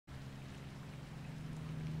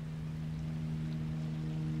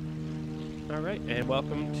All right, and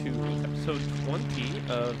welcome to episode 20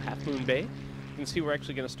 of Half Moon Bay. You can see we're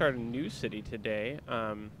actually going to start a new city today,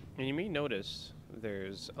 and you may notice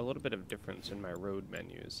there's a little bit of difference in my road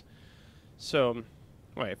menus. So,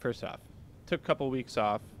 all right, first off, took a couple weeks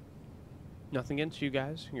off. Nothing against you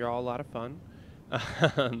guys; you're all a lot of fun.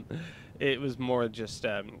 Um, it was more just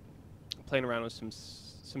playing around with some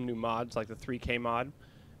new mods, like the 3K mod,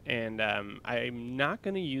 and I'm not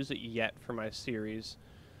going to use it yet for my series,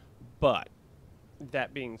 but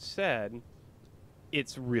that being said,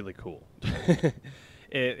 it's really cool.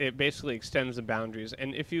 It basically extends the boundaries,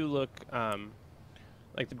 and if you look,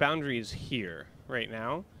 like the boundaries here right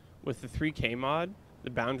now with the 3K mod,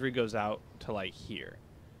 the boundary goes out to like here.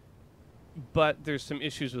 But there's some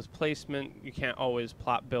issues with placement. You can't always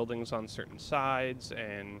plot buildings on certain sides,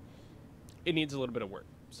 and it needs a little bit of work.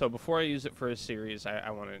 So before I use it for a series,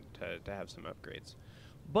 I wanted to have some upgrades.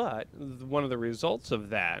 But one of the results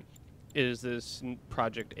of that is this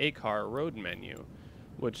Project ACAR road menu,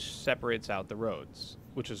 which separates out the roads,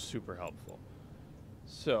 which is super helpful.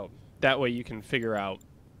 So that way you can figure out,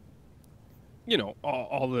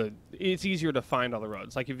 all the, it's easier to find all the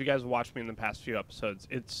roads. Like if you guys watched me in the past few episodes,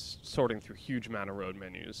 it's sorting through huge amount of road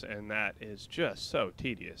menus, and that is just so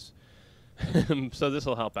tedious. So this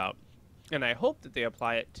will help out. And I hope that they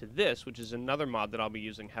apply it to this, which is another mod that I'll be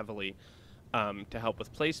using heavily to help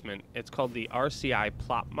with placement. It's called the RCI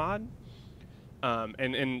plot mod.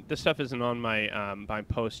 And this stuff isn't on my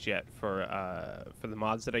post yet for the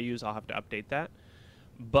mods that I use. I'll have to update that.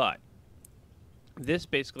 But this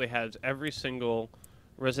basically has every single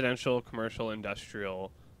residential, commercial,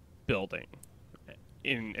 industrial building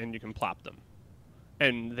and you can plop them.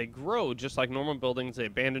 And they grow just like normal buildings. They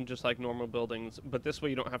abandon just like normal buildings. But this way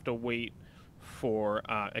you don't have to wait for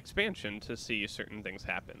expansion to see certain things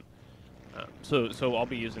happen. So I'll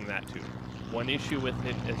be using that too. One issue with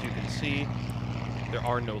it, as you can see, there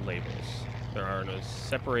are no labels. There are no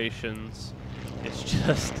separations. It's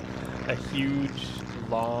just a huge,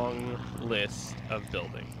 long list of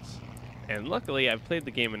buildings. And luckily, I've played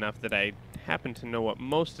the game enough that I happen to know what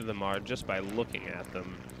most of them are just by looking at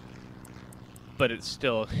them. But it's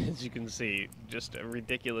still, as you can see, just a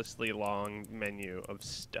ridiculously long menu of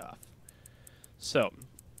stuff. So,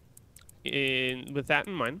 with that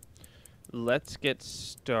in mind, let's get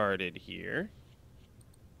started here.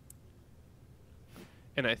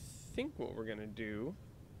 And I think what we're gonna do.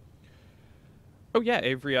 Oh yeah,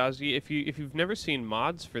 Avery Ozzy. If you've never seen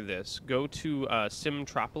mods for this, go to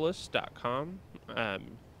simtropolis.com.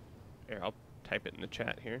 Here, I'll type it in the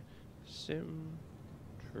chat here. If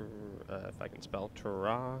I can spell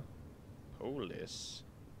Terrapolis.com.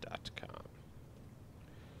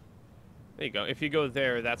 There you go. If you go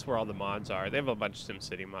there, that's where all the mods are. They have a bunch of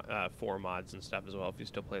SimCity 4 mods and stuff as well. If you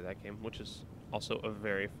still play that game, which is also a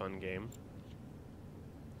very fun game.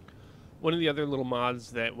 One of the other little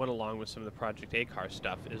mods that went along with some of the Project ACAR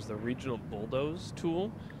stuff is the Regional Bulldoze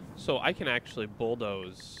tool. So I can actually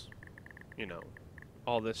bulldoze,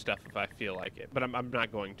 all this stuff if I feel like it. But I'm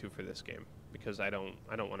not going to for this game because I don't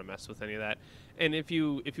want to mess with any of that. And if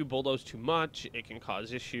you bulldoze too much, it can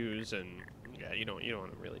cause issues, and yeah, you don't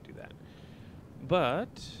want to really do that. But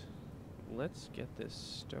let's get this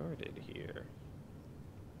started here.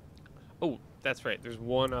 Oh, that's right. There's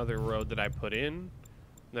one other road that I put in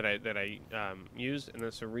that I used, and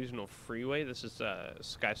it's a regional freeway. This is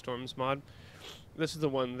Skystorm's mod. This is the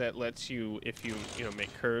one that lets you, if you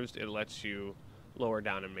make curves, it lets you lower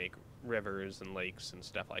down and make rivers and lakes and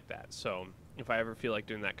stuff like that. So if I ever feel like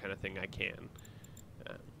doing that kind of thing, I can.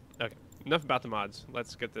 Okay, enough about the mods.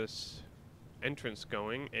 Let's get this entrance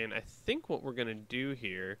going. And I think what we're gonna do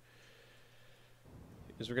here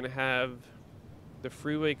is we're gonna have the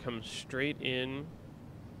freeway come straight in,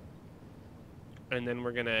 and then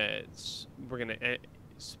we're gonna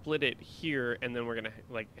split it here, and then we're gonna,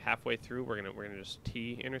 like, halfway through we're gonna just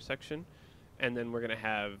T intersection, and then we're gonna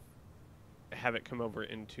have it come over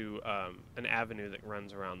into an avenue that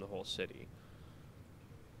runs around the whole city.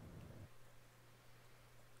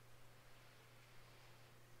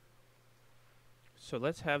 So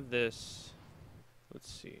let's have this.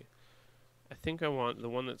 Let's see. I think I want the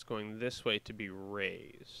one that's going this way to be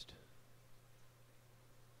raised,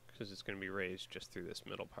 because it's going to be raised just through this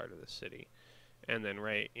middle part of the city. And then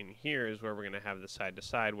right in here is where we're going to have the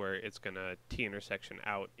side-to-side where it's going to T-intersection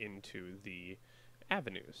out into the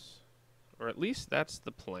avenues. Or at least that's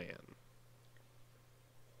the plan.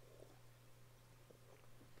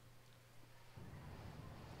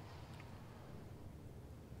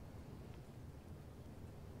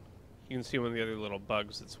 You can see one of the other little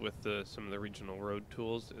bugs that's with some of the regional road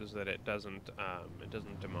tools is that it doesn't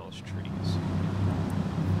demolish trees.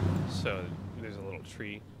 So there's a little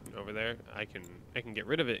tree over there. I can get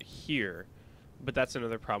rid of it here, but that's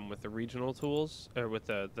another problem with the regional tools, or with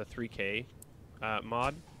the 3K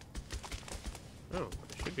mod. Oh,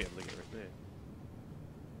 I should be able to get rid of it.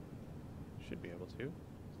 Should be able to.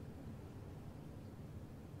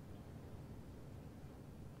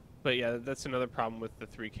 But yeah, that's another problem with the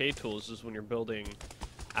 3K tools, is when you're building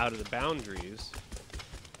out of the boundaries.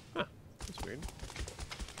 Huh, that's weird.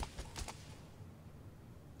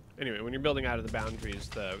 Anyway, when you're building out of the boundaries,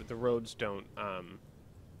 the roads don't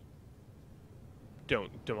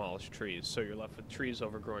demolish trees, so you're left with trees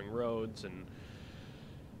overgrowing roads, and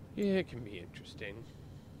yeah, it can be interesting.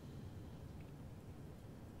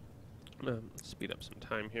 Let's speed up some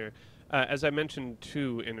time here. As I mentioned,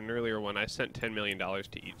 too, in an earlier one, I sent $10 million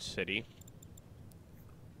to each city.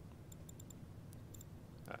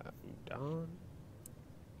 Udon.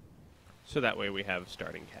 So that way we have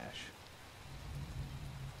starting cash.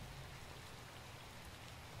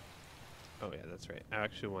 Oh yeah, that's right. I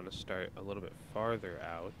actually want to start a little bit farther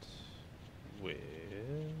out with...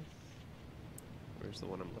 Where's the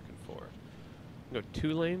one I'm looking for? Go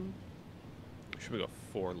 2-lane? Or should we go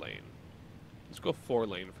 4-lane? Let's go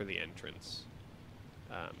 4-lane for the entrance,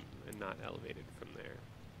 and not elevated from there.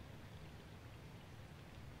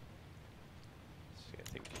 Let's see, I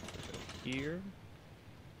think we'll go here.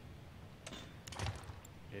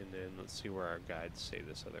 And then let's see where our guides say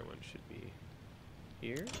this other one should be.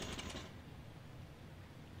 Here?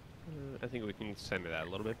 I think we can center that a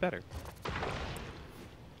little bit better.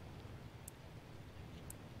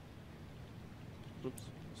 Oops,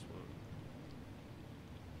 this one.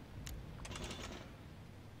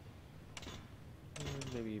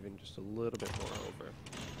 Maybe even just a little bit more over.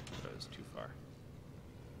 That was too far.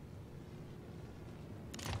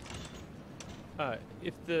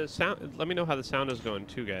 If the sound, let me know how the sound is going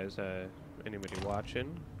too, guys. Anybody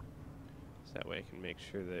watching? So that way I can make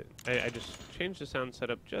sure that I just changed the sound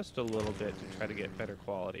setup just a little bit to try to get better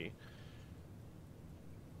quality.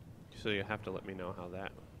 So you have to let me know how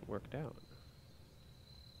that worked out.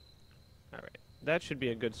 Alright, that should be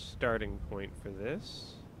a good starting point for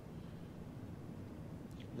this.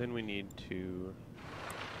 Then we need to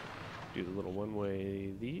do the little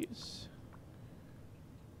one-way these.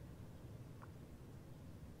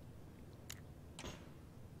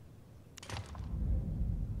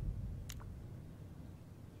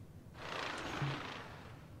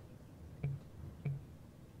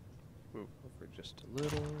 Move over just a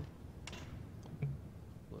little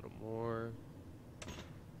more.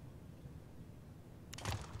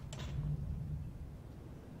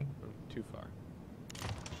 Oh, too far.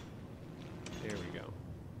 There we go.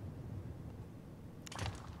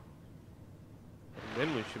 And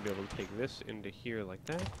then we should be able to take this into here like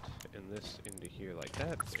that, and this into here like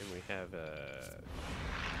that, and we have a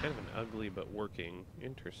kind of an ugly but working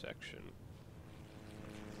intersection.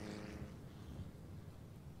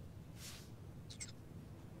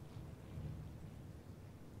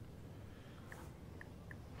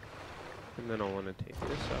 And then I'll want to take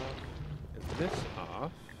this off and this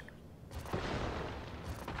off.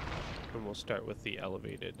 And we'll start with the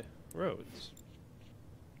elevated roads,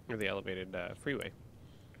 or the elevated freeway.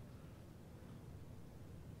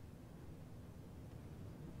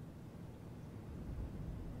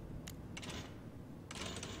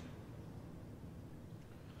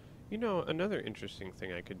 You know, another interesting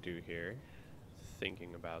thing I could do here,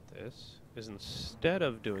 thinking about this, is instead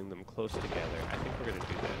of doing them close together, I think we're going to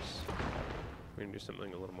do this. We're going to do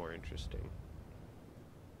something a little more interesting.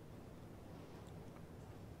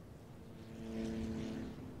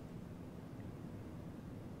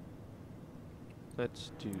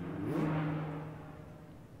 Let's do...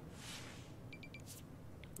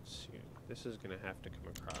 Let's see. This is going to have to come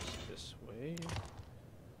across this way.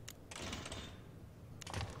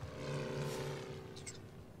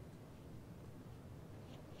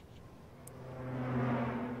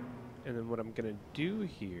 And then what I'm going to do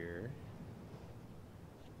here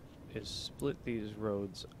is split these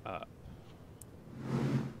roads up.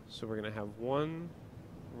 So we're going to have one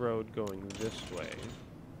road going this way.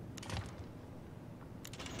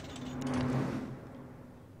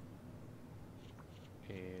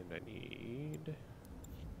 And I need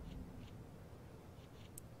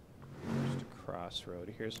just a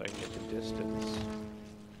crossroad here so I can get the distance.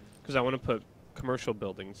 Because I want to put commercial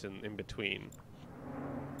buildings in between.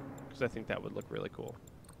 Because I think that would look really cool.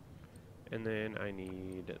 And then I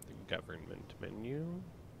need the government menu.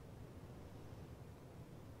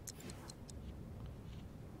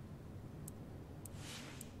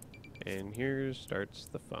 And here starts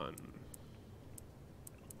the fun.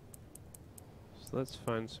 So So let's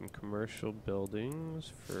find some commercial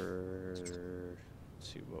buildings for,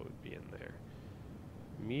 let's see what would be in there.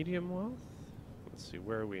 Medium wealth? Let's see,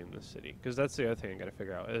 where are we in the city? Because that's the other thing I gotta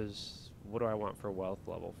figure out is, what do I want for wealth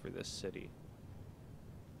level for this city?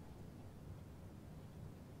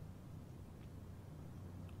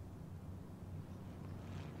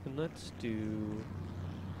 And let's do...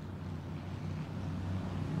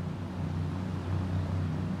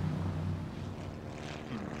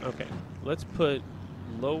 Okay, let's put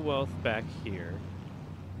low wealth back here,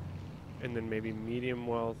 and then maybe medium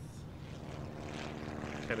wealth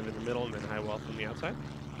kind of in the middle, and then high wealth on the outside,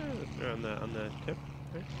 or on the tip.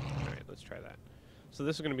 Okay. All right, let's try that. So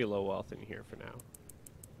this is going to be low wealth in here for now,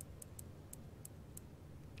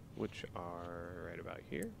 which are right about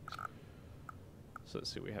here. So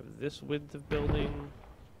let's see, we have this width of building.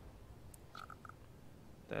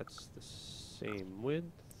 That's the same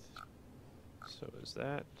width. So is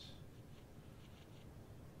that.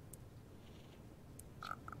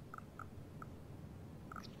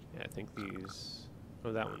 Yeah, I think these.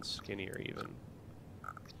 Oh, that one's skinnier even.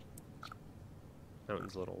 That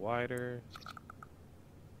one's a little wider.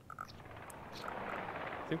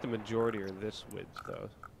 I think the majority are this width though.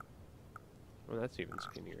 Oh, that's even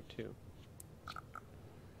skinnier too.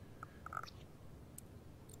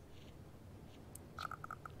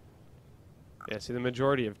 Yeah, see, the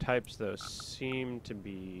majority of types, though, seem to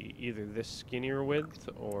be either this skinnier width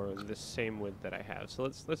or this same width that I have. So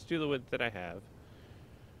let's do the width that I have.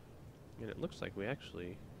 And it looks like we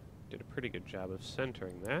actually did a pretty good job of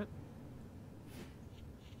centering that.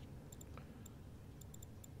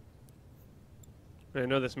 And I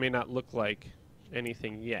know this may not look like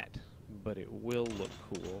anything yet, but it will look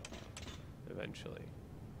cool eventually.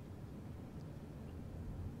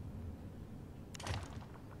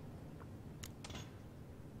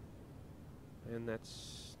 And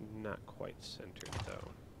that's not quite centered, though.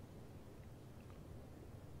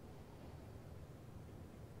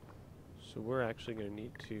 So we're actually going to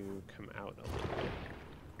need to come out a little bit.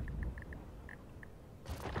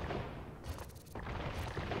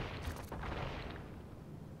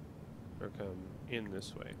 Or come in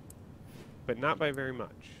this way. But not by very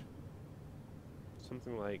much.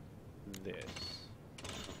 Something like this.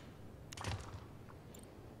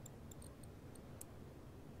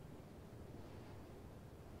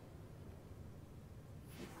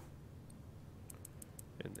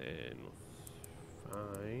 And then we'll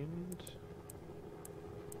find...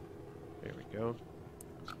 There we go.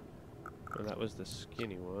 Oh, that was the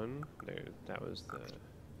skinny one. There, that was the...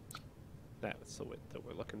 That's the width that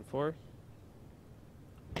we're looking for.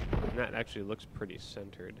 And that actually looks pretty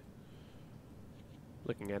centered.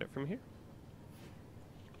 Looking at it from here.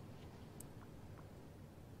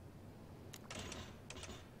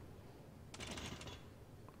 I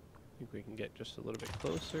think we can get just a little bit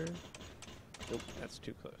closer. Nope, that's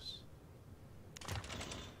too close.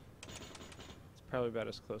 It's probably about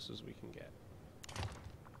as close as we can get.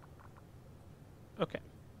 Okay.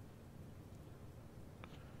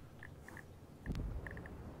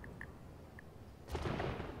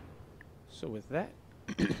 So with that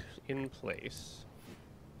in place,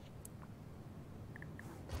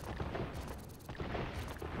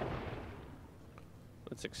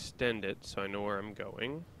 let's extend it so I know where I'm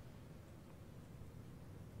going.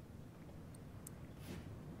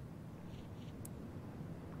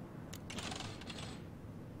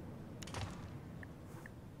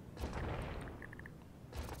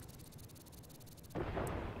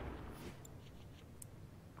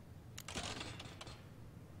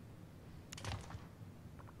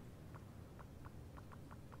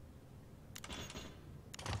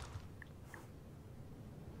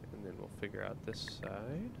 Figure out this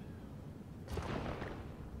side.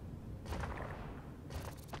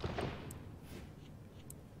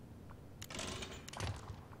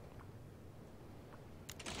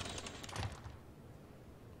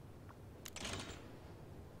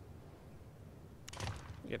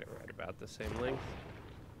 Get it right about the same length.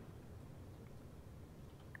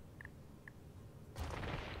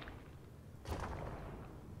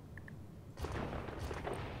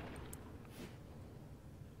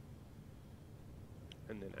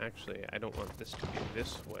 And then actually, I don't want this to be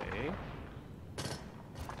this way,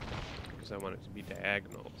 because I want it to be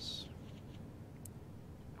diagonals.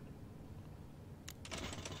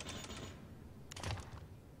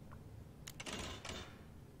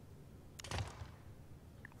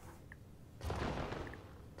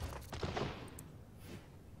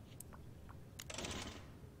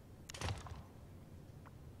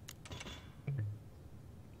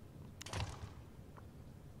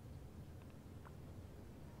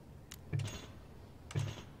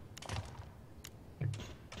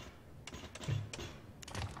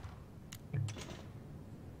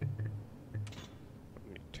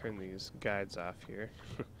 turn these guides off here.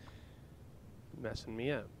 Messing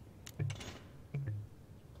me up.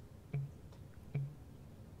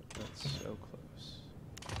 That's so close.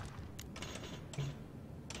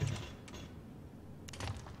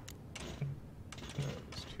 That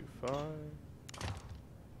was too far.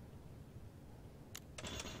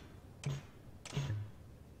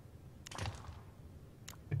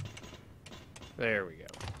 There we go.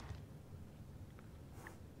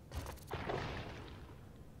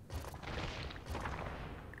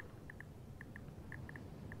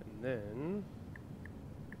 And then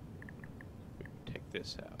we can take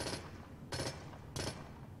this out.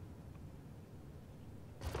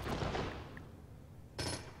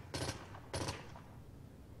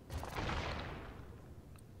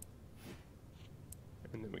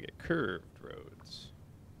 And then we get curved roads.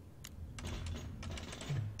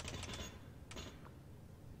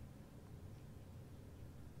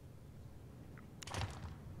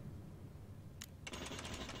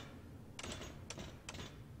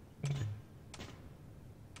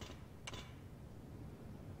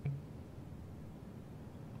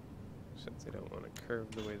 Since they don't want to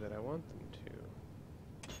curve the way that I want them to.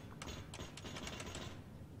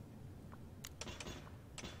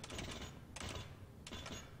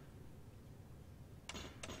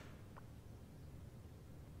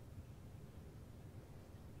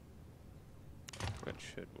 That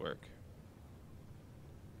should work.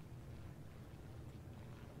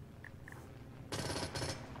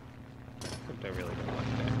 Except I really don't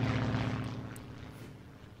like that.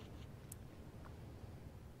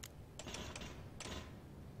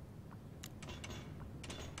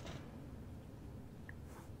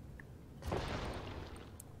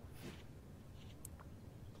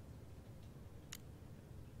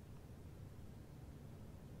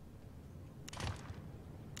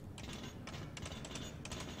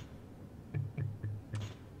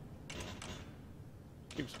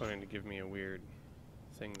 Keeps wanting to give me a weird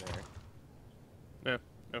thing there. No,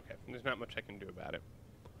 okay. There's not much I can do about it.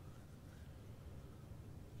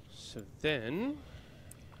 So then,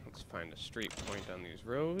 let's find a straight point on these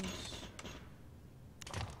roads.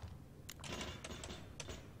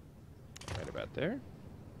 Right about there.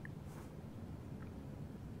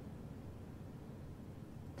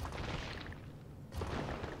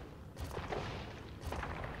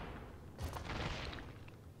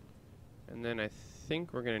 And then I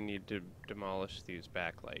think we're going to need to demolish these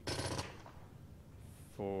back like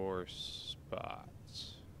 4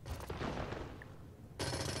 spots.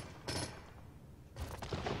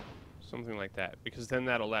 Something like that, because then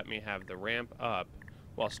that'll let me have the ramp up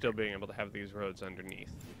while still being able to have these roads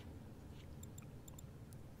underneath.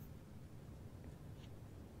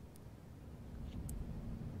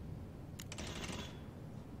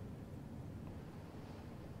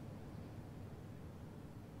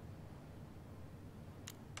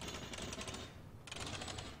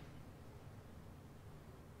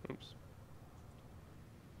 Oops.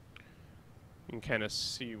 You can kind of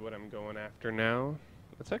see what I'm going after now.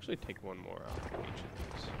 Let's actually take one more off of each of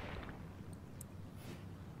these.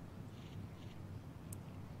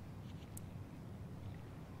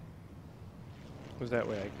 Because that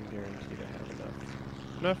way I can guarantee to have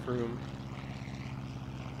enough room.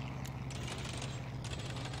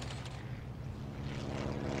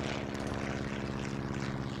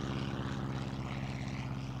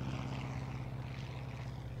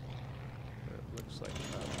 That looks like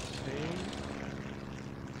about the same.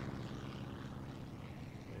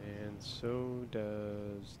 And so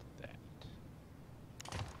does that.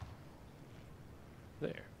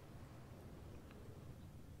 There.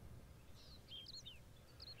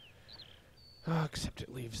 Oh, except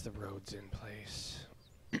it leaves the roads in place.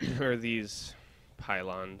 Or these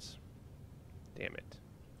pylons. Damn it.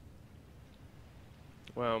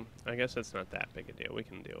 Well, I guess that's not that big a deal. We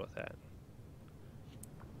can deal with that.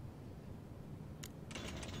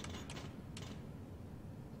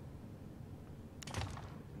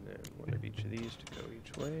 And then one of each of these to go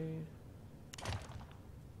each way.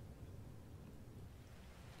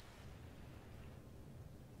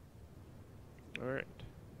 Alright.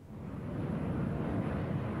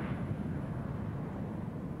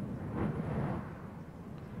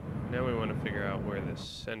 Now we want to figure out where this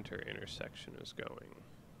center intersection is going.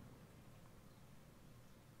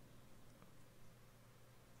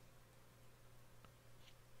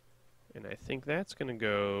 And I think that's going to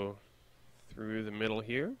go through the middle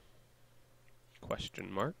here.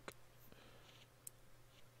 Question mark.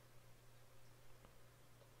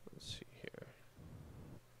 Let's see here.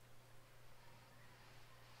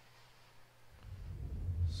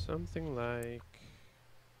 Something like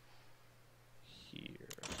here.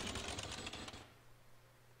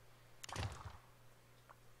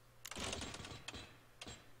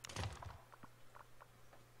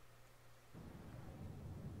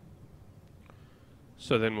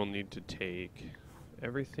 So then we'll need to take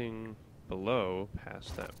everything below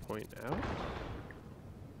past that point out.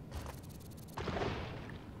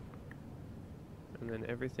 And then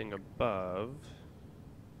everything above,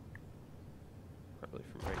 probably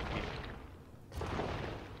from right here.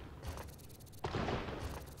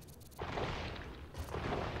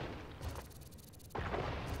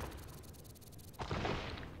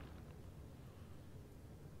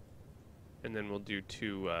 And then we'll do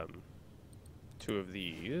two of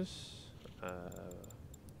these,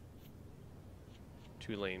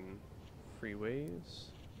 2-lane freeways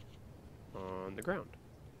on the ground.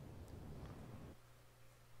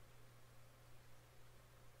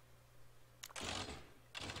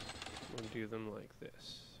 We'll do them like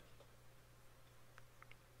this.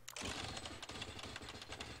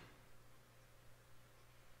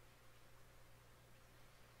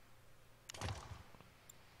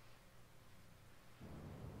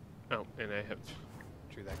 Oh, and I have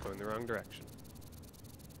drew that going the wrong direction.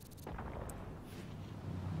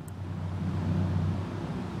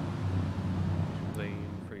 Lane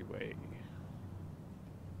freeway.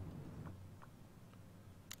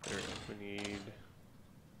 There we go. We need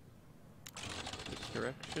this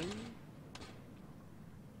direction.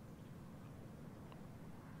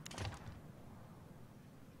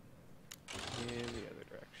 And the other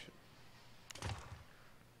direction.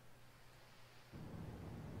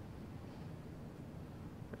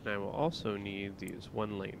 And I will also need these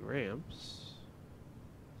 1-lane ramps.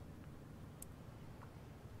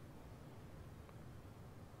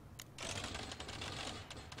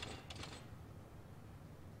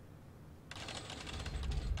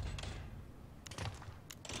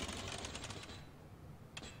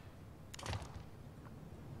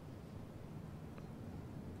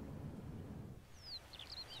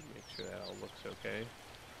 Make sure that all looks okay.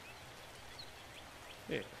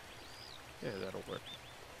 Yeah. Yeah, that'll work.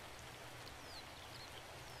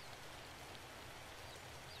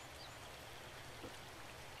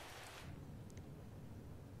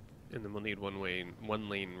 And then we'll need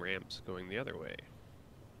 1-lane ramps going the other way.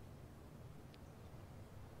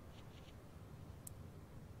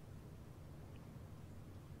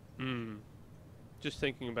 Just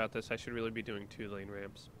thinking about this, I should really be doing 2-lane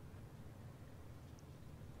ramps.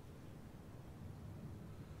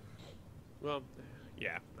 Well,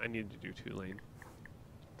 yeah, I need to do 2-lane.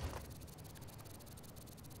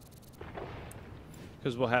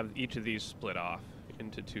 Because we'll have each of these split off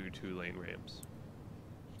into 2-lane ramps.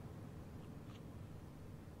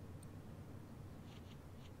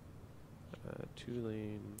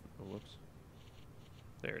 Two-lane, oh whoops.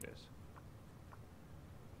 There it is.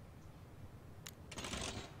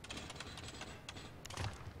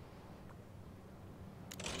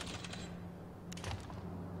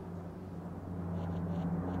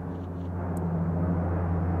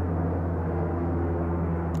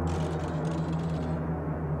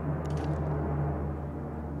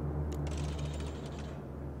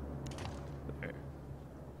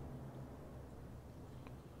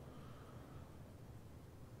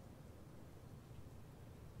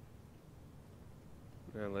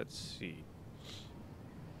 Now let's see.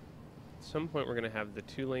 At some point we're going to have the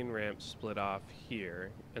 2-lane ramp split off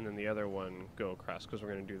here, and then the other one go across, because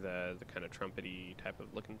we're going to do the kind of trumpety type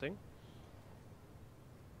of looking thing.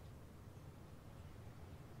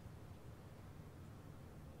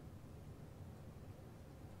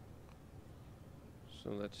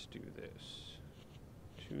 So let's do this.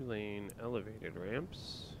 2-lane elevated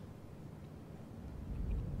ramps.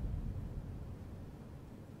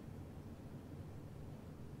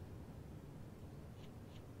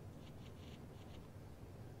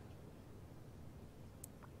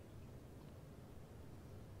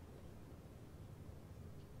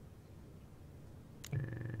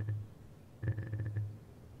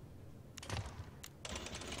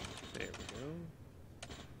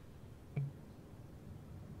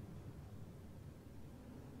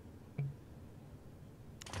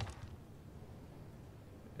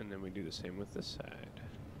 And then we do the same with this side.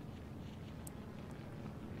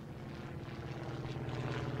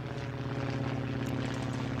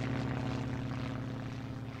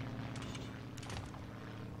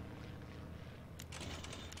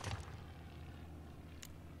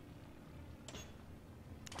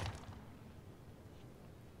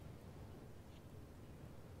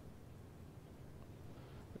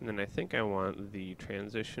 And then I think I want the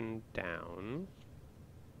transition down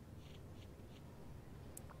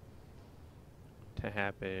to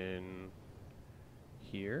happen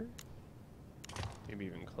here, maybe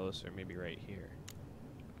even closer, maybe right here.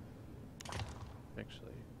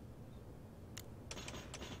 Actually,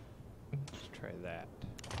 let's try that.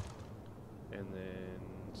 And then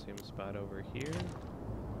same spot over here.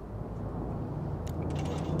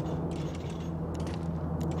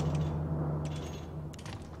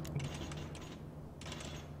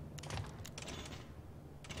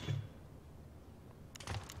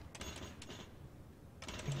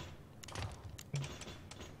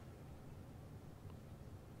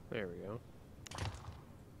 There we go.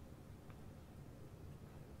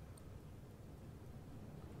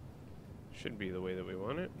 Should be the way that we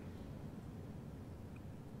want it.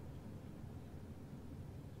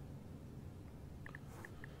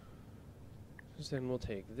 So then we'll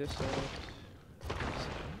take this out,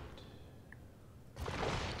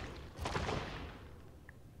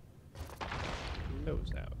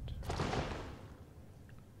 those out.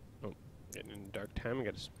 Oh, getting in dark time, I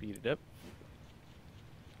gotta speed it up.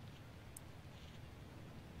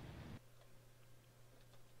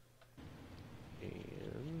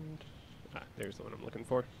 And, there's the one I'm looking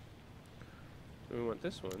for. So we want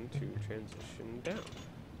this one to transition down.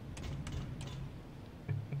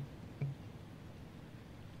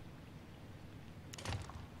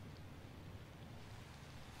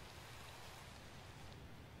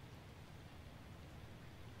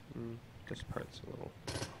 This part's a little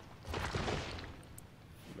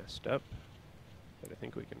messed up, but I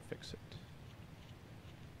think we can fix it.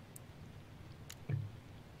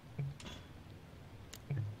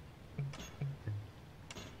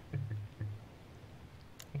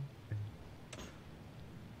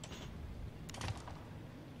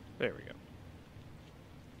 There we go.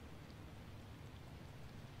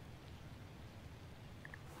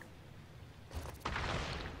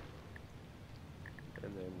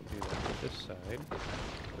 And then we'll do that with this side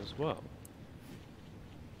as well.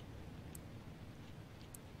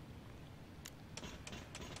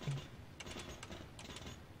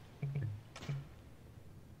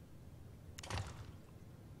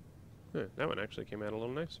 That one actually came out a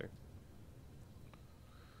little nicer.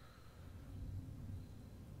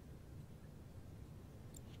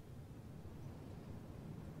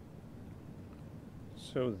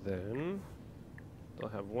 So then they'll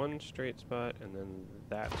have one straight spot, and then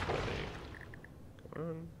that's where they go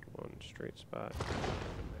on. One straight spot,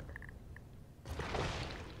 and there.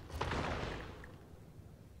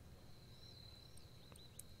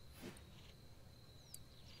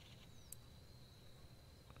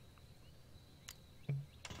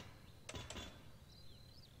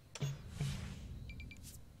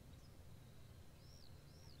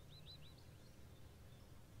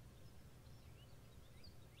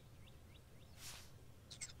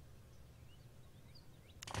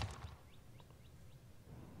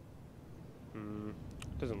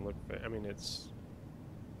 Doesn't look, I mean, it's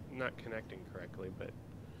not connecting correctly, but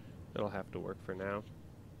it'll have to work for now.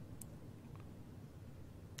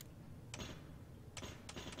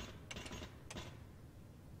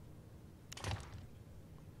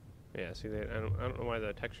 Yeah, see, I don't know why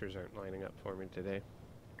the textures aren't lining up for me today.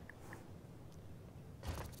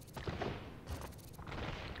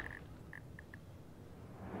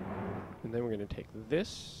 And then we're going to take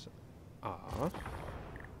this off.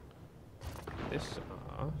 This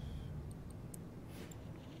off.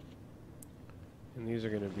 And these are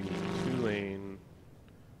going to be 2-lane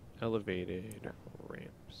elevated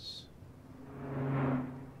ramps.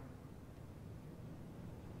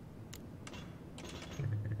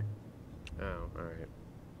 Oh, alright.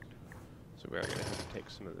 So we are going to have to take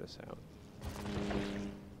some of this out.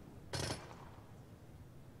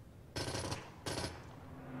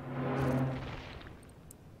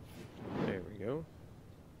 There we go.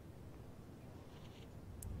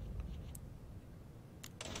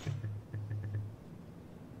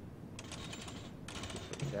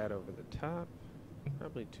 That over the top,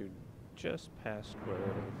 probably to just past where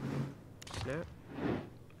it'll snap.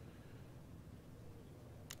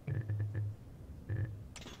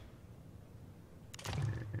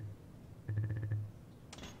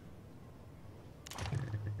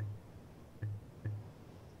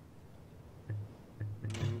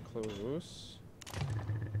 Close.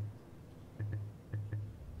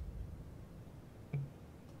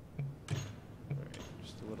 Alright,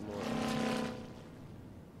 just a little more.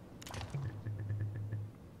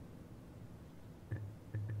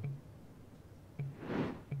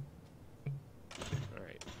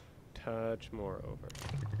 Touch more over.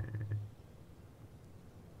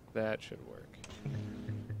 That should work.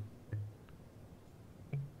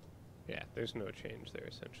 Yeah, there's no change there,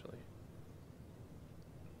 essentially.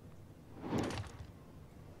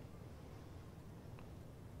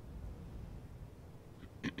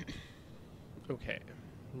 Okay,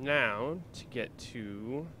 now to get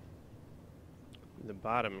to the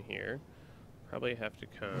bottom here, probably have to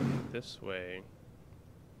come this way,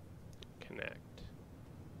 connect.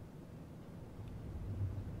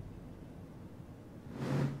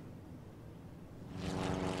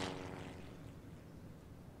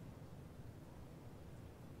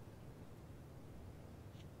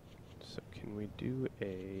 So can we do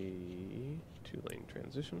a 2-lane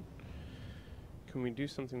transition? Can we do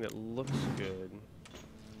something that looks good?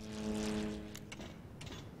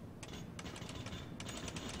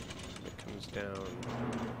 It comes down.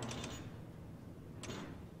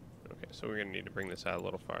 Okay, so we're gonna need to bring this out a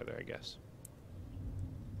little farther, I guess.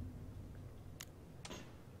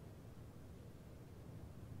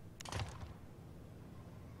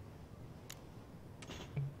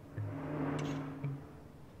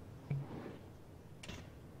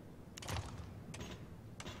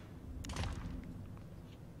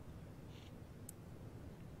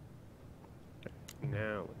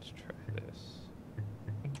 Now let's try this.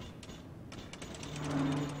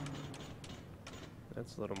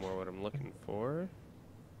 That's a little more what I'm looking for.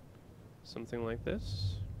 Something like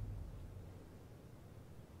this.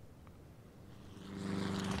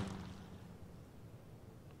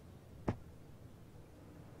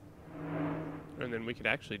 And then we could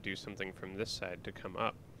actually do something from this side to come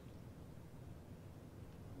up.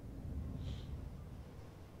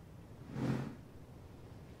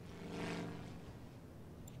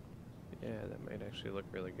 Yeah, that might actually look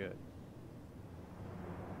really good.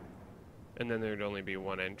 And then there'd only be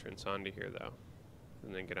one entrance onto here, though.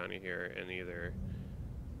 And then get onto here and either...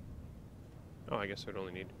 Oh, I guess there'd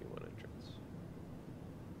only need to be one entrance.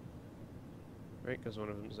 Right, because one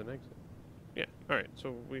of them's an exit. Yeah, alright,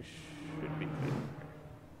 so we should be good.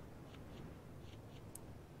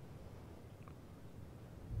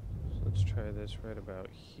 So let's try this right about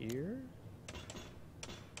here.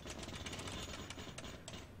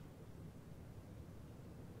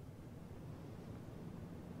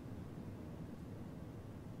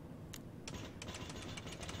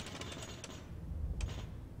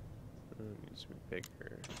 It needs to be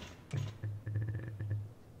bigger.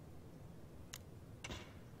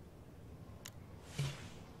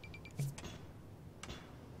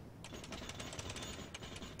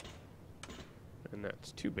 And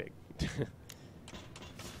that's too big.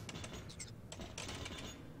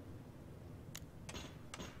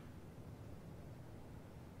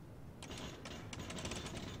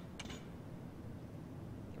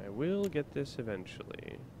 I will get this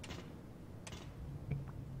eventually.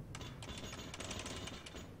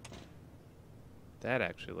 That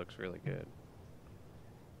actually looks really good.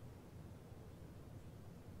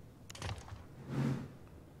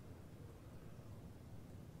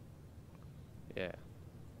 Yeah,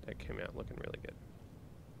 that came out looking really good.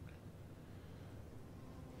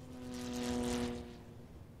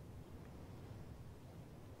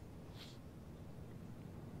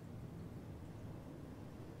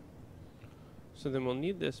 So then we'll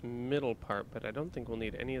need this middle part, but I don't think we'll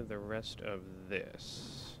need any of the rest of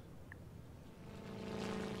this.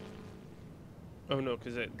 Oh no,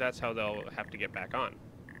 because that's how they'll have to get back on.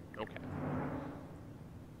 Okay.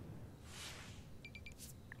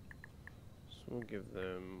 So we'll give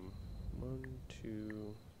them 1,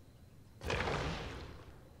 2, there.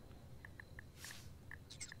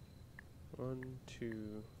 1,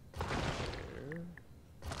 2, there.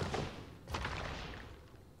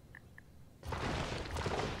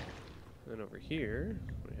 Then over here,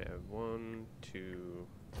 we have 1, 2,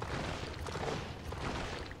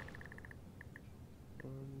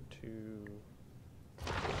 1, 2.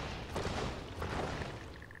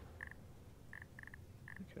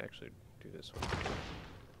 We could actually do this one.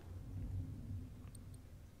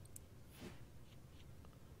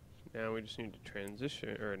 Now we just need to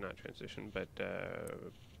transition, or not transition, but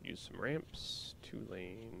use some ramps,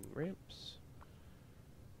 2-lane ramps,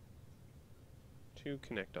 to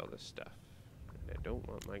connect all this stuff. And I don't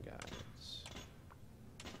want my guides.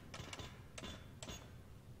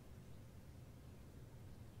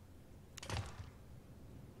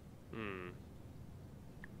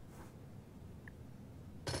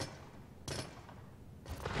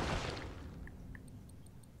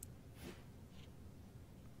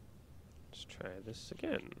 Let's try this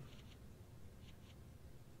again.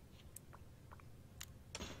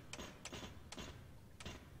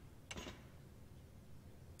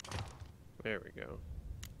 There we go.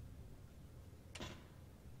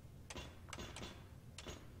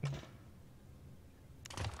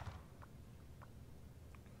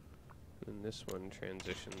 And this one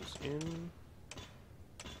transitions in.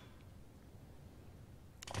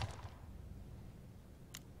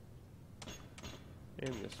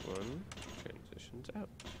 And this one transitions out.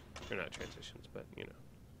 Or not transitions, but, you know,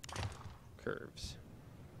 curves.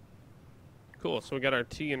 Cool, so we got our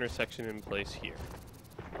T intersection in place here.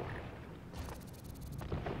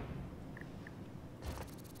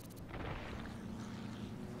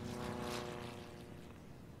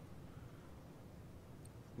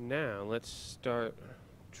 Now, let's start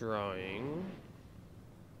drawing.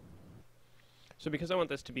 So because I want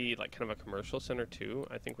this to be like kind of a commercial center too,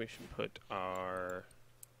 I think we should put our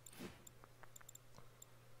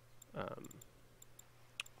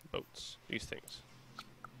boats, these things.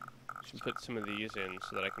 Should put some of these in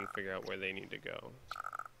so that I can figure out where they need to go.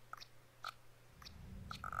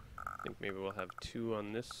 I think maybe we'll have 2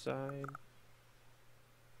 on this side.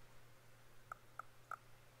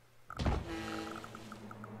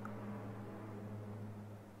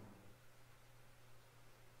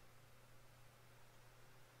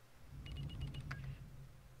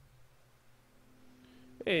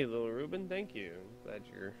 Hey, little Ruben, thank you. Glad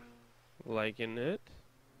you're liking it.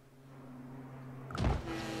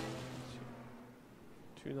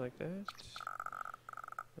 2 like that.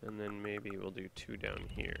 And then maybe we'll do 2 down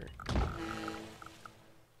here.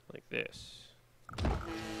 Like this. These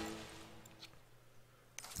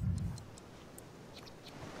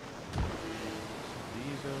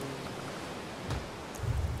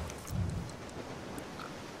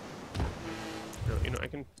no, you know, I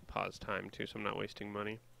can pause time too, so I'm not wasting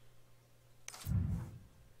money.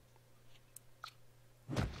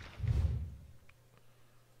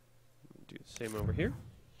 Do the same over here.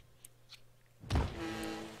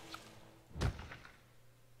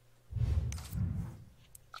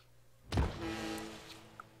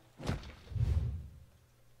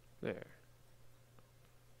 There.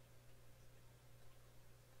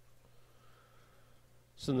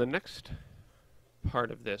 So the next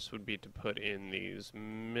part of this would be to put in these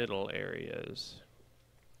middle areas,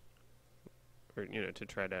 or, you know, to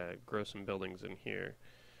try to grow some buildings in here.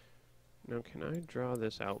 Now, can I draw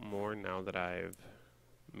this out more now that I've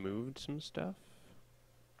moved some stuff?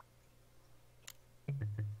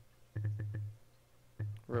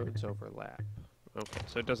 Roads overlap. Okay,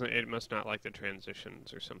 so it must not like the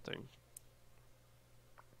transitions or something.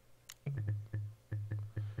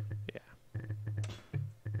 Yeah.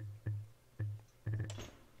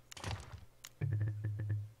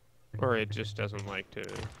 Or it just doesn't like to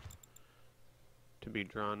be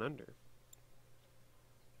drawn under.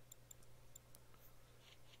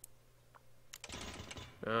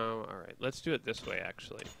 Oh, alright. Let's do it this way,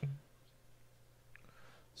 actually.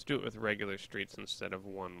 Let's do it with regular streets instead of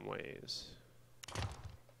one-ways.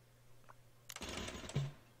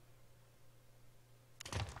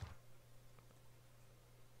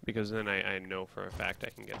 Because then I know for a fact I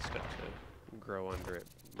can get stuff to grow under it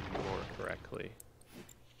more correctly.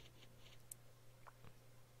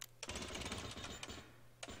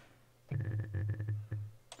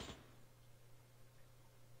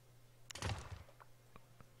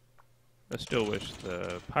 I still wish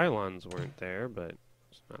the pylons weren't there, but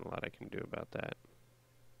there's not a lot I can do about that.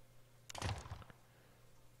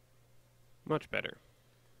 Much better.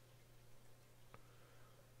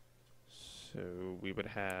 So we would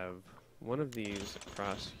have one of these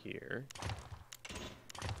across here.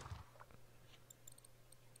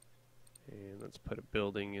 And let's put a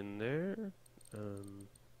building in there.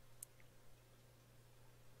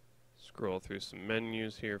 Scroll through some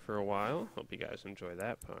menus here for a while. Hope you guys enjoy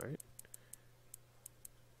that part.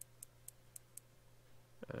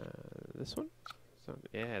 This one? So,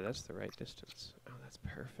 yeah, that's the right distance. Oh, that's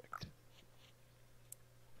perfect.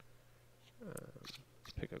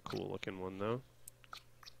 Let's pick a cool looking one though.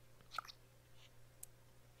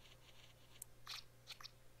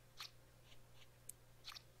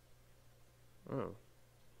 Oh.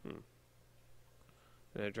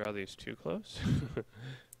 Did I draw these too close?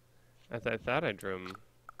 I thought I drew them.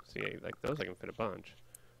 See, like those I can fit a bunch.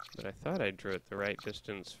 But I thought I drew it the right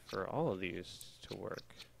distance for all of these to work.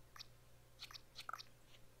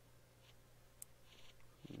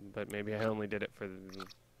 But maybe I only did it for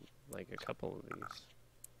like a couple of these.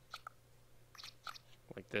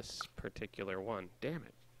 Like this particular one. Damn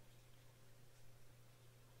it.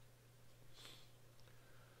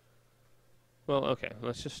 Well, okay,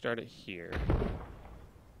 let's just start it here.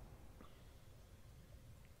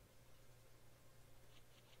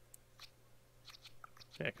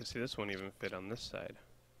 Yeah, because see, this won't even fit on this side.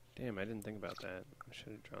 Damn, I didn't think about that. I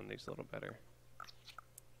should have drawn these a little better.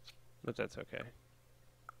 But that's okay.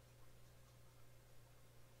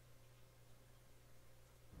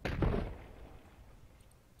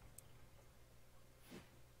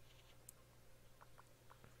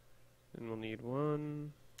 And we'll need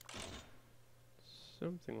one.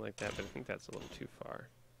 Something like that, but I think that's a little too far.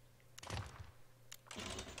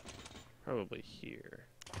 probably here.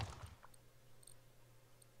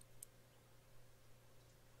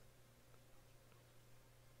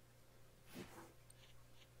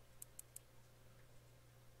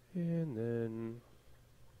 And then,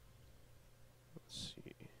 let's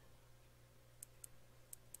see.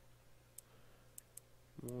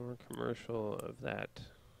 More commercial of that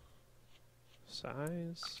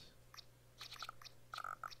size.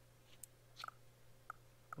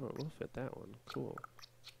 Oh, it will fit that one. Cool.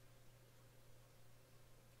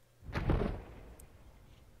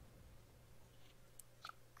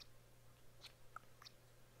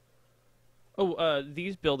 Oh,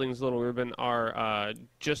 these buildings, Little Ruben, are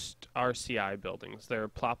just RCI buildings. They're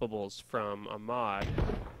ploppables from a mod,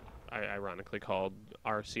 ironically called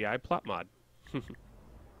RCI Plop Mod.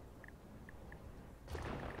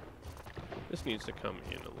 This needs to come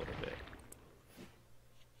in a little bit.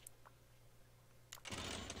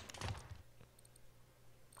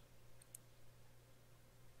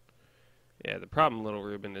 Yeah, the problem, Little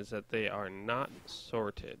Ruben, is that they are not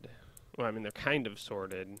sorted. Well, I mean, they're kind of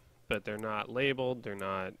sorted, but they're not labeled, they're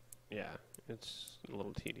not... Yeah, it's a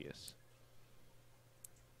little tedious.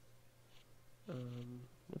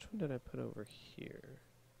 Which one did I put over here?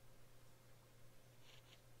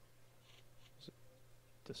 Is it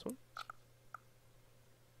this one?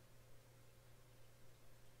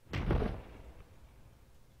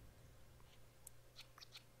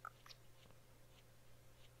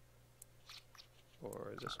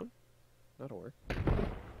 Or this one? That'll work.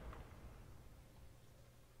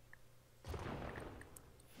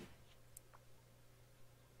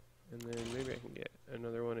 And then maybe I can get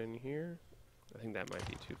another one in here. I think that might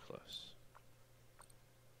be too close.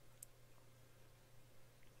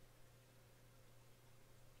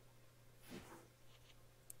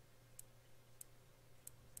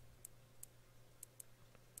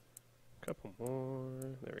 Couple more.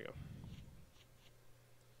 There we go.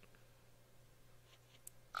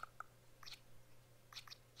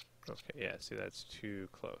 Okay, yeah, see, that's too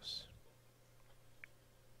close.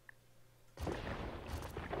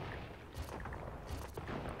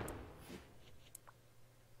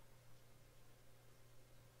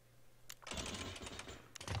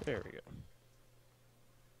 There we go.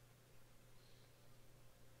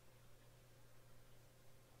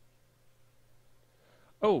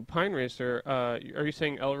 Oh, Pine Racer, are you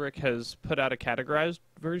saying Elric has put out a categorized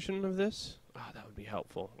version of this? Oh, that would be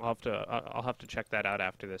helpful. I'll have to check that out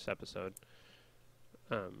after this episode.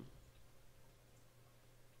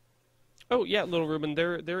 Oh yeah, Little Ruben,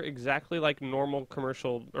 they're exactly like normal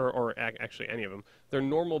commercial, or actually any of them. They're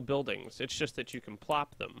normal buildings. It's just that you can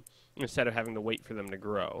plop them instead of having to wait for them to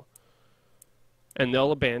grow. And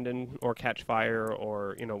they'll abandon or catch fire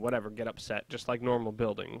or, you know, whatever, get upset, just like normal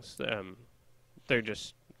buildings. They're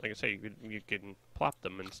just, like I say, you can plop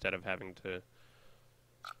them instead of having to...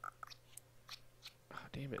 Oh,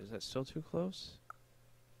 damn it, is that still too close?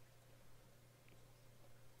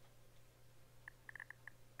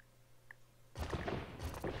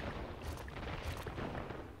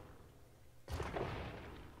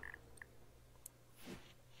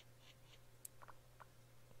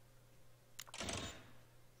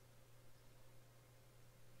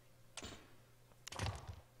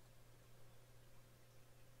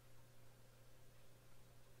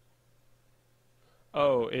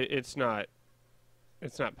 Oh, it's not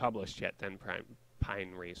published yet then,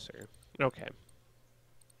 Pine Racer. Okay.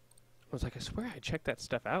 I was like, I swear I checked that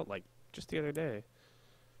stuff out like just the other day.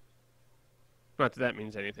 Not that that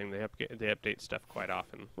means anything. They update stuff quite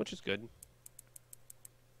often, which is good.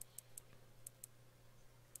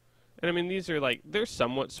 And I mean, these are like, they're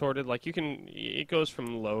somewhat sorted. Like it goes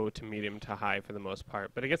from low to medium to high for the most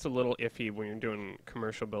part, but it gets a little iffy when you're doing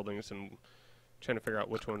commercial buildings and trying to figure out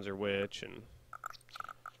which ones are which and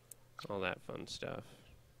all that fun stuff.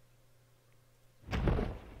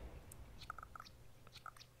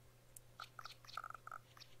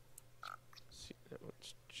 See, that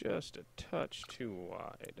one's just a touch too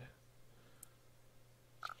wide.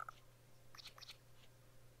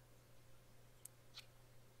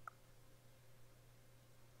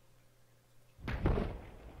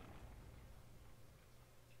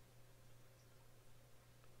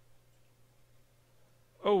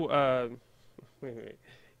 Oh, wait.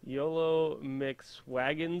 YOLO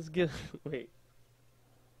McSwaggins, wait.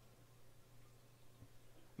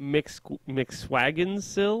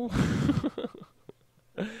 McSwagginsill?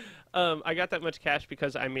 I got that much cash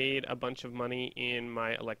because I made a bunch of money in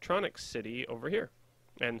my electronics city over here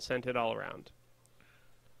and sent it all around.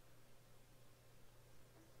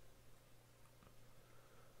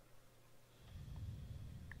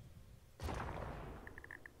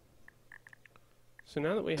 So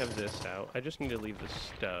now that we have this out, I just need to leave the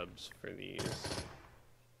stubs for these.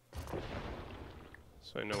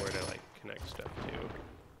 So I know where to, like, connect stuff to.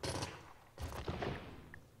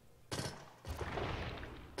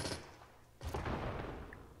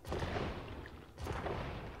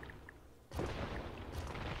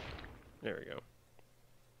 There we go.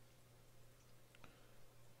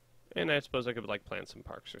 And I suppose I could, like, plant some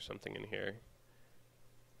parks or something in here.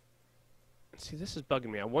 See, this is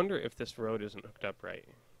bugging me. I wonder if this road isn't hooked up right.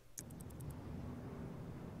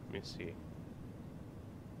 Let me see.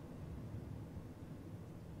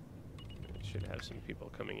 It should have some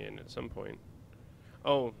people coming in at some point.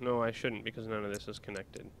 Oh, no, I shouldn't, because none of this is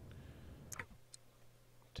connected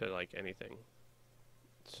to, like, anything.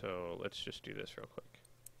 So let's just do this real quick.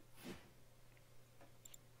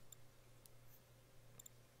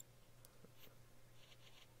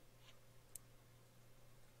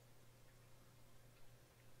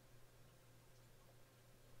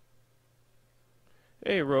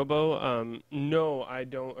 Hey, Robo. No, I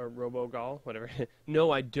don't, or RoboGall, whatever. No,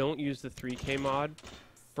 I don't use the 3K mod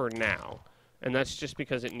for now. And that's just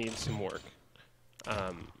because it needs some work.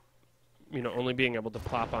 You know, only being able to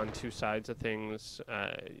plop on two sides of things,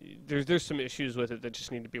 there's some issues with it that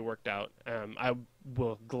just need to be worked out. I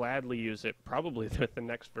will gladly use it, probably with the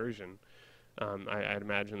next version. I'd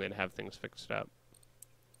imagine they'd have things fixed up.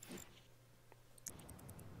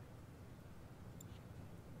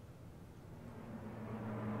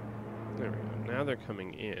 There we go. Now they're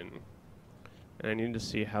coming in. And I need to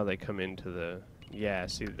see how they come into the... Yeah,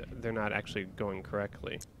 see, they're not actually going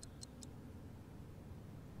correctly.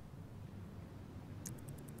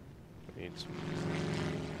 I need some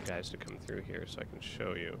guys to come through here so I can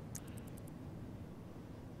show you.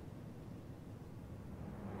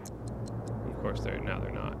 Of course, now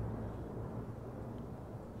they're not.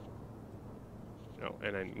 Oh,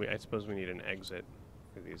 and I suppose we need an exit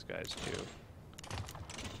for these guys too.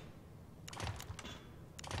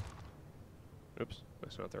 Oops,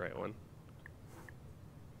 that's not the right one.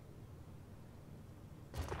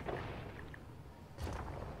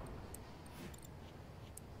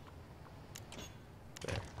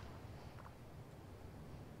 There.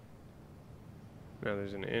 Now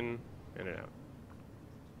there's an in and an out.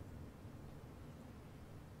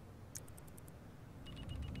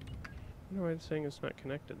 I wonder why it's saying it's not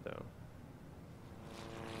connected though.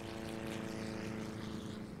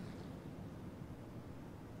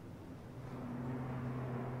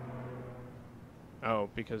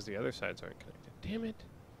 Oh, because the other sides aren't connected. Damn it.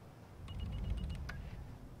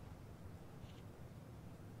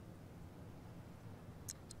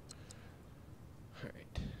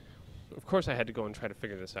 Alright. Of course I had to go and try to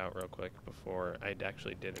figure this out real quick before I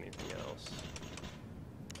actually did anything else.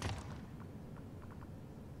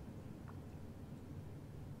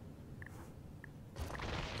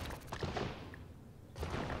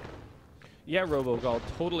 Yeah, RoboGall,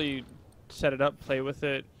 totally set it up, play with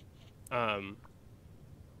it.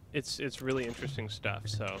 It's really interesting stuff.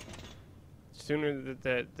 So, sooner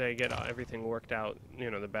that they get everything worked out,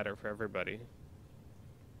 you know, the better for everybody.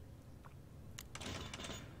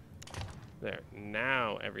 There.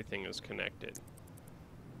 Now everything is connected.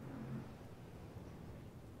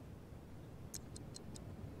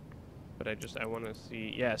 But I want to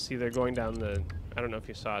see. Yeah, see, they're going down the. I don't know if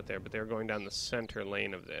you saw it there, but they're going down the center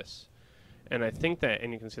lane of this. And I think that,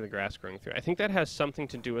 and you can see the grass growing through. I think that has something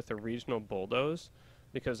to do with the regional bulldoze,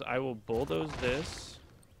 because I will bulldoze this,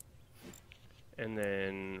 and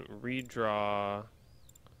then redraw.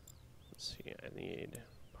 Let's see, I need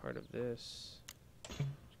part of this to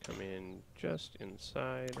come in just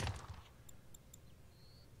inside,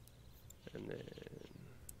 and then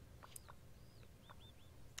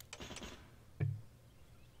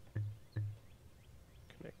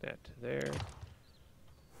connect that to there.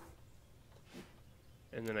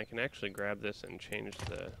 And then I can actually grab this and change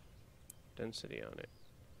the density on it.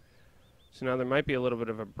 So now there might be a little bit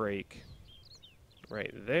of a break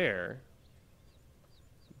right there,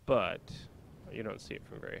 but you don't see it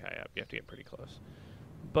from very high up. You have to get pretty close.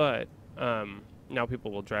 But now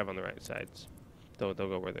people will drive on the right sides. They'll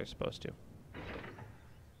go where they're supposed to.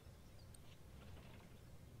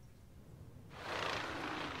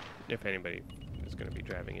 If anybody is going to be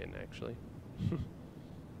driving in, actually.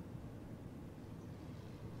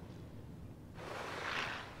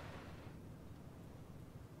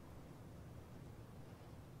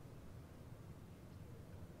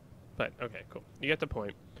 But, okay, cool. You get the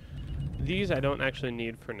point. These I don't actually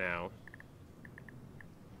need for now.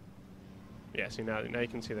 Yeah, see, now you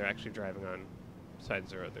can see they're actually driving on sides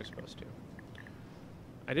of the road they're supposed to.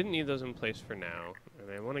 I didn't need those in place for now, and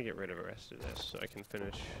I want to get rid of the rest of this so I can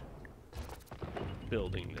finish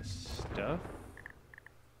building this stuff.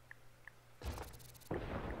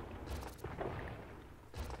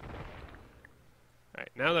 Alright,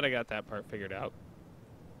 now that I got that part figured out,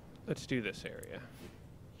 let's do this area.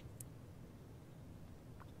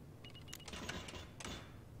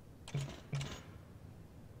 It's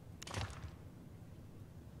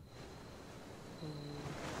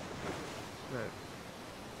not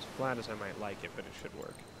as flat as I might like it, but it should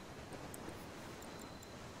work.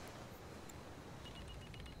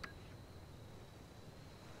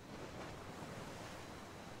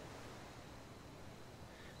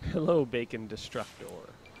 Hello, Bacon Destructor.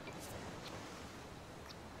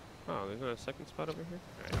 Oh, there's not a second spot over here?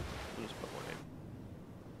 Alright, we'll just put one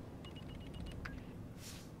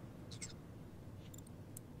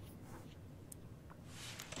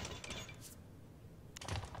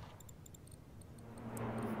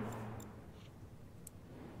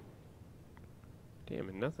in. Damn,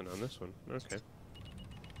 and nothing on this one. Okay.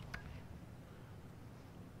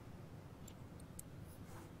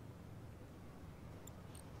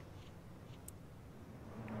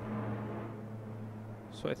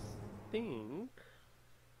 So I think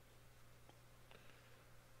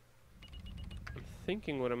I'm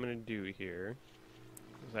thinking what I'm going to do here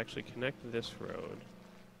is actually connect this road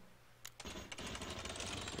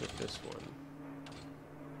with this one.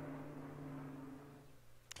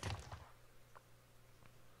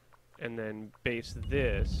 And then base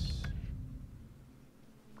this.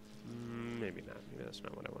 Maybe not. Maybe that's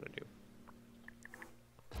not what I want to do.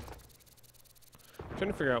 I'm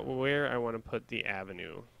trying to figure out where I want to put the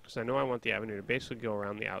avenue, because I know I want the avenue to basically go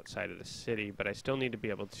around the outside of the city, but I still need to be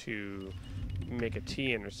able to make a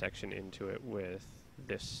T intersection into it with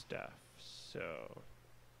this stuff. So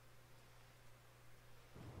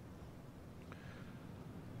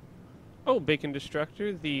oh, Bacon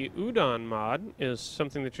Destructor, the Udon mod is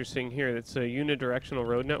something that you're seeing here. It's a unidirectional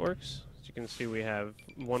road networks. As you can see, we have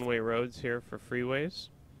one-way roads here for freeways.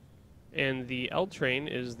 And the L train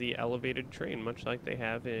is the elevated train, much like they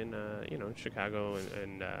have in, you know, Chicago,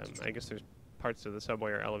 and I guess there's parts of the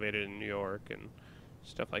subway are elevated in New York and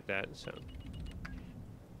stuff like that. So,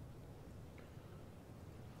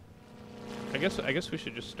 I guess we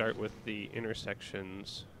should just start with the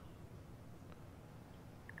intersections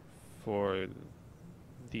for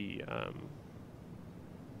the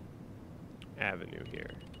avenue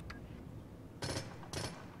here.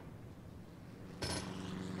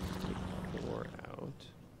 Out.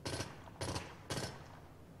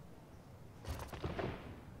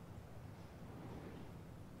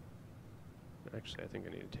 Actually, I think I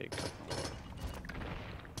need to take a couple more.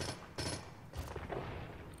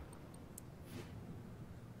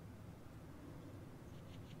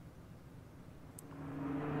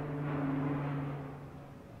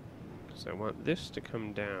 Because I want this to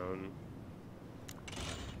come down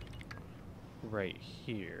right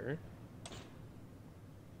here.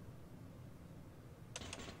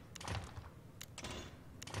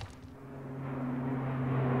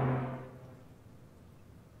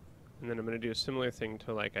 And then I'm going to do a similar thing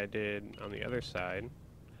to like I did on the other side,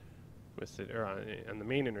 with the, or on the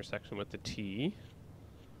main intersection with the T.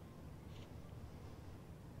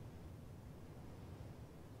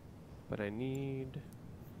 But I need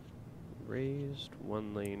raised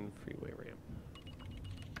one-lane freeway ramp.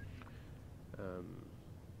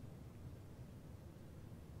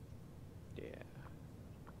 Yeah.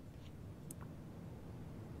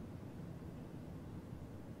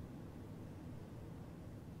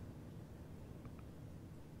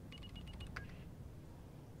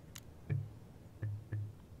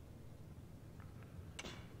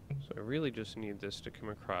 So I really just need this to come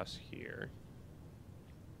across here.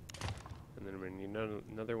 And then I'm going to need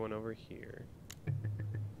another one over here,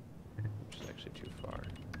 which is actually too far.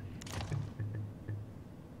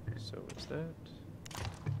 So what's that?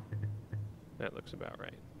 That looks about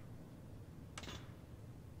right.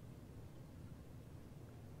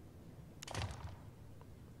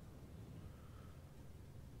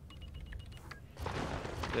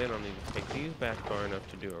 Then I'll need to take these back far enough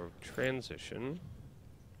to do a transition.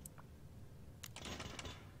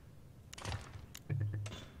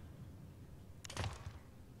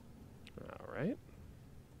 Alright.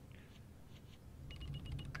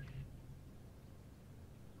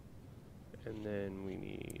 And then we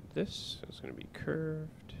need this. It's going to be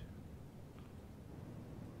curved.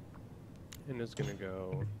 And it's going to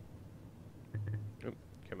go... Oh,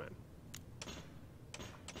 come on.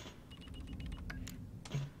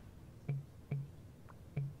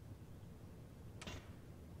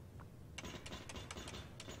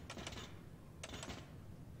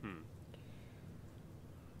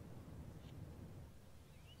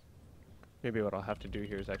 Maybe what I'll have to do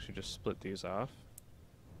here is actually just split these off.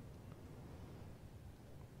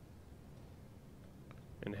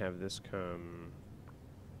 And have this come...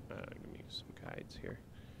 give me some guides here.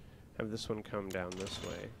 Have this one come down this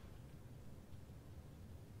way.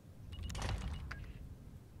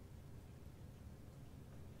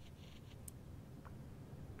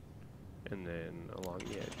 And then along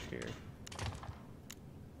the edge here.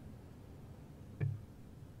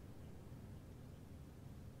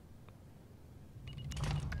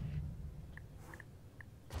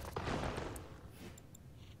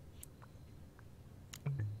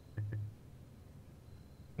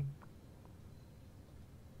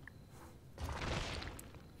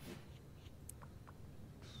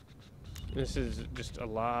 This is just a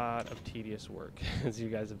lot of tedious work, as you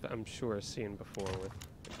guys have, I'm sure, seen before with,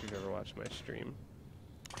 if you've ever watched my stream.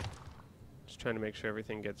 Just trying to make sure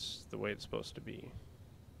everything gets the way it's supposed to be.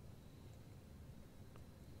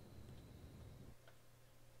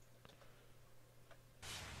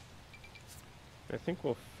 I think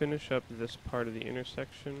we'll finish up this part of the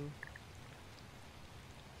intersection,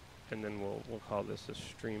 and then we'll call this a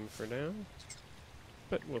stream for now.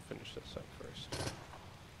 But we'll finish this up first.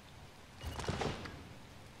 I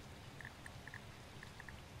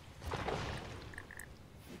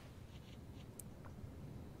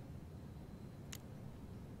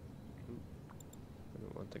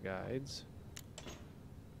don't want the guides.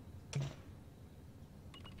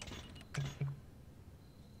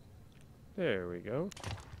 There we go.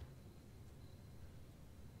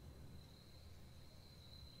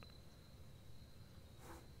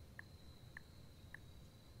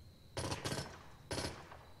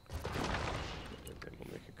 And then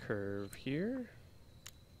we'll make a curve here.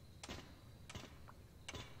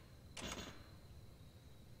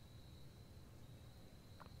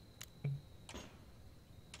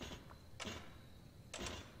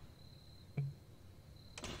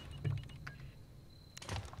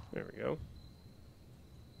 There we go.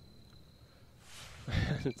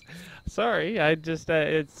 Sorry, I just,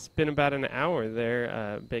 it's been about an hour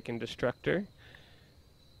there, Bacon Destructor.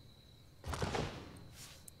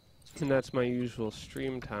 And that's my usual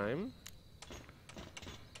stream time.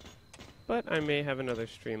 But I may have another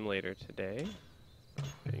stream later today.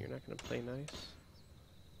 Okay, you're not going to play nice?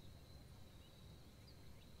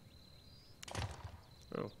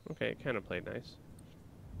 Oh, okay, it kind of played nice.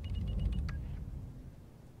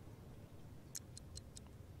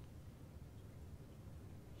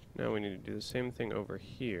 Now we need to do the same thing over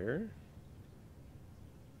here.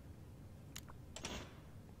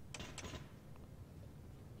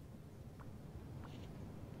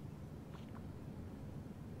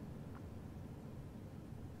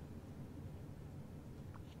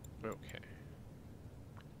 Okay.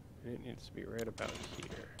 And it needs to be right about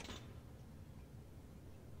here.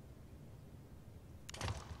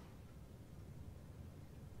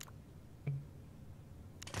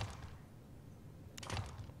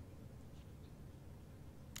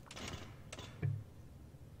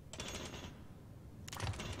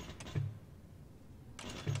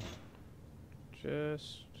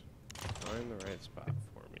 Just find the right spot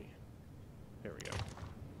for me. There we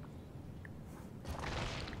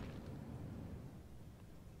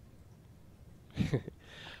go.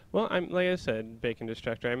 Well, like I said, Bacon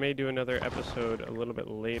Destructor, I may do another episode a little bit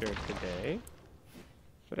later today,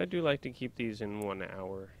 but I do like to keep these in 1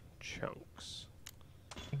 hour chunks.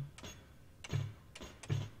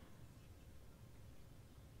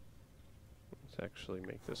 Let's actually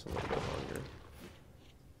make this a little bit longer.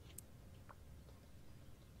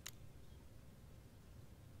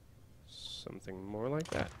 Something more like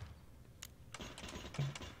that.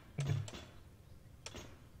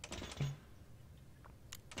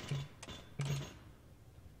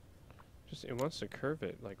 Just, it wants to curve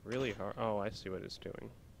it like really hard. Oh, I see what it's doing.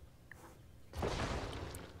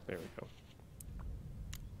 There we go.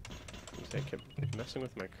 I kept messing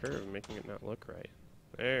with my curve, making it not look right.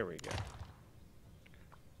 There we go.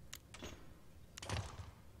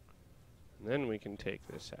 And then we can take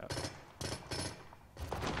this out.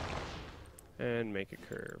 And make a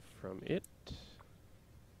curve from it.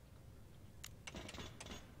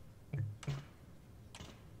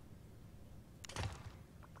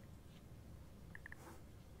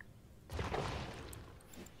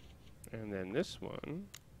 And then this one.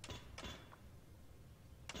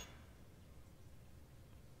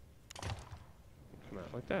 Come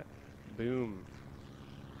out like that. Boom.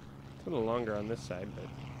 It's a little longer on this side, but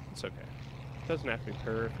it's okay. It doesn't have to be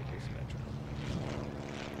perfectly symmetrical.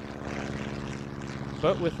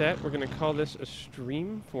 But with that, we're going to call this a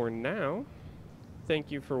stream for now. Thank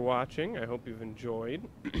you for watching. I hope you've enjoyed.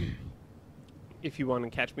 If you want to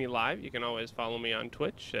catch me live, you can always follow me on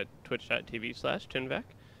Twitch at twitch.tv/TinVec.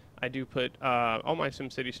 I do put all my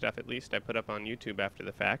SimCity stuff, at least, I put up on YouTube after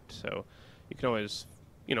the fact, so you can always,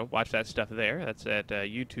 watch that stuff there. That's at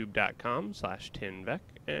youtube.com/TinVec.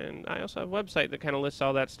 And I also have a website that kind of lists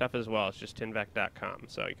all that stuff as well. It's just tinvec.com,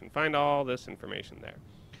 so you can find all this information there.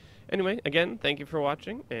 Anyway, again, thank you for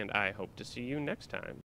watching, and I hope to see you next time.